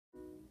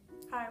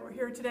Hi, we're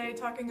here today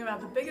talking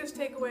about the biggest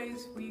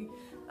takeaways we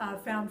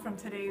found from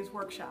today's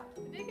workshop.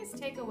 The biggest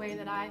takeaway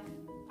that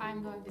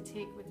I'm going to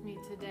take with me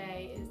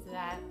today is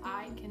that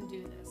I can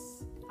do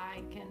this. I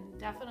can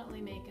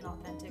definitely make an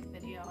authentic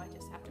video, I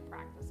just have to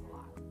practice a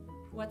lot.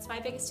 What's my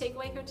biggest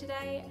takeaway from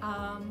today?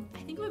 I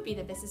think it would be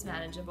that this is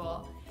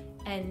manageable,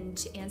 and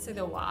to answer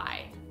the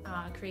why,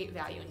 create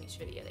value in each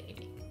video that you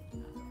make.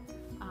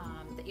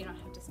 That you don't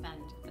have to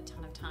spend a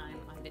ton of time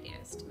on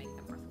videos to make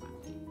them worthwhile.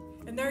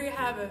 And there you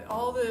have it,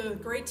 all the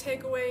great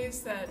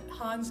takeaways that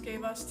Hans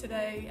gave us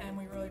today, and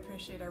we really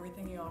appreciate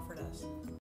everything he offered us.